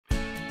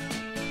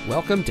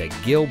Welcome to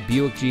Gill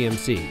Buick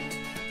GMC,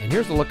 and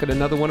here's a look at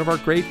another one of our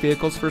great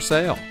vehicles for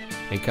sale.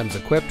 It comes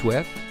equipped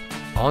with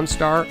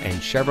OnStar and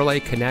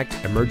Chevrolet Connect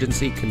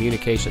emergency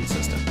communication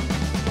system,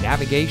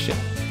 navigation,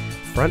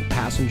 front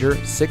passenger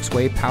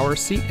 6-way power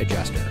seat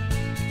adjuster,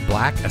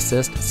 black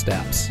assist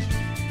steps,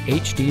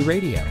 HD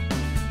radio,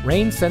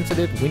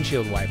 rain-sensitive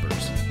windshield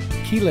wipers,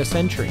 keyless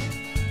entry,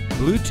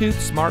 Bluetooth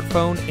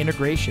smartphone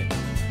integration,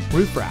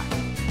 roof rack,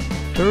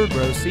 third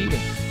row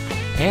seating,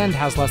 and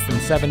has less than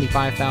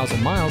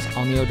 75,000 miles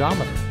on the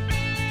odometer.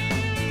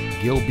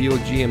 Gill Buick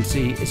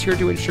GMC is here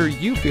to ensure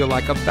you feel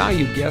like a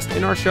valued guest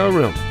in our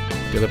showroom,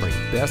 delivering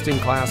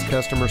best-in-class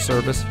customer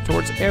service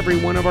towards every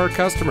one of our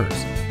customers.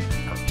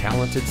 Our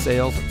talented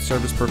sales and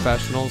service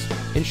professionals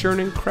ensure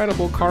an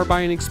incredible car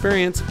buying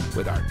experience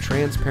with our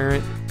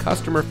transparent,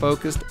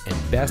 customer-focused,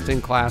 and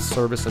best-in-class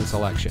service and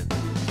selection.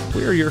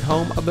 We are your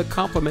home of the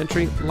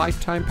complimentary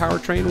lifetime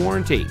powertrain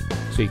warranty,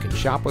 so you can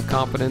shop with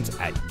confidence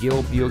at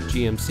Gill Buick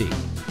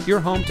GMC, your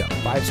home to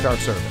 5-star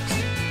service.